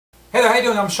Hey there, how you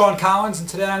doing? I'm Sean Collins, and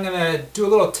today I'm going to do a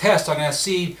little test. I'm going to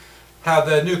see how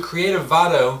the new Creative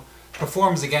Vado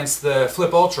performs against the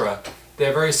Flip Ultra.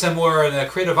 They're very similar, and the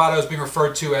Creative Vado is being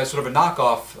referred to as sort of a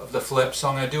knockoff of the Flip, so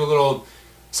I'm going to do a little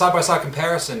side-by-side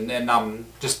comparison and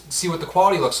just see what the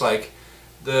quality looks like.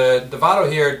 The Vado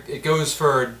here, it goes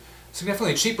for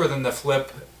significantly cheaper than the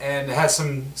Flip, and it has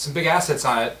some big assets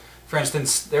on it. For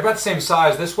instance, they're about the same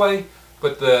size this way,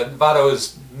 but the Vado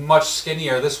is much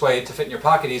skinnier this way to fit in your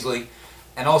pocket easily,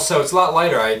 and also it's a lot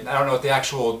lighter. I don't know what the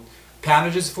actual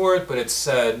poundage is for it, but it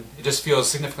just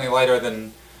feels significantly lighter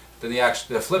than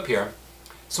the Flip here.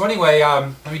 So anyway,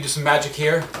 let me do some magic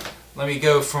here. Let me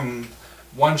go from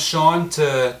one Sean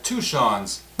to two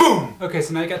Seans. Boom! Okay,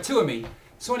 so now you got two of me.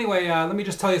 So anyway, let me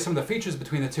just tell you some of the features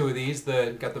between the two of these.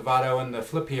 Got the Vado and the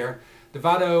Flip here. The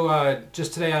Vado,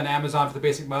 just today on Amazon for the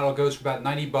basic model, goes for about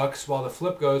 90 bucks, while the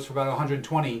Flip goes for about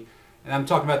 120. And I'm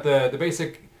talking about the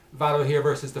basic Vado here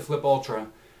versus the Flip Ultra.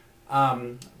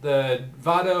 The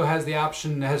Vado has the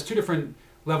option, it has two different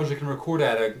levels you can record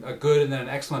at, a good and then an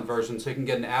excellent version, so you can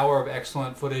get an hour of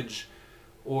excellent footage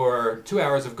or 2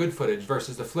 hours of good footage,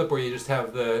 versus the Flip where you just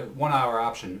have the 1 hour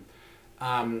option.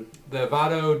 The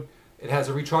Vado, it has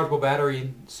a rechargeable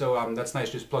battery, so that's nice,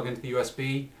 just plug into the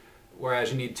USB.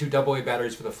 Whereas you need two AA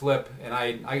batteries for the Flip, and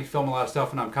I film a lot of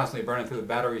stuff and I'm constantly burning through the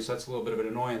battery, so that's a little bit of an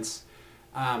annoyance.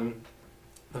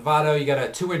 The Vado, you got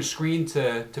a 2-inch screen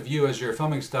to view as you're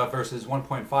filming stuff versus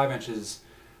 1.5 inches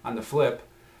on the Flip.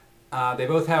 They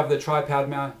both have the tripod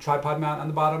mount on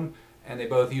the bottom, and they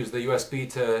both use the USB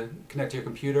to connect to your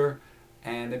computer,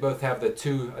 and they both have the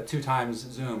two times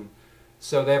zoom.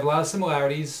 So they have a lot of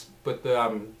similarities, but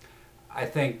I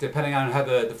think depending on how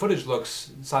the footage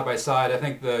looks side by side, I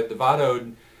think the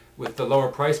Vado, with the lower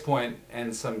price point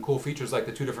and some cool features like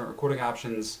the two different recording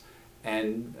options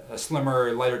and a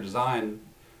slimmer, lighter design,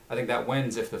 I think that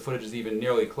wins if the footage is even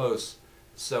nearly close.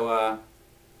 So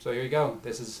so here you go.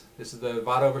 This is the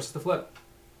Vado versus the Flip.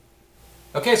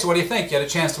 Okay, so what do you think? You had a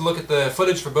chance to look at the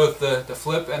footage for both the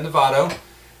Flip and the Vado,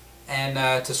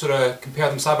 and to sort of compare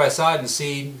them side by side and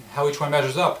see how each one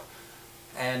measures up.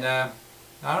 And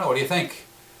I don't know, what do you think?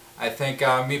 I think,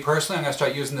 me personally, I'm going to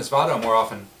start using this Vado more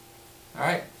often.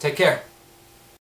 Alright, take care.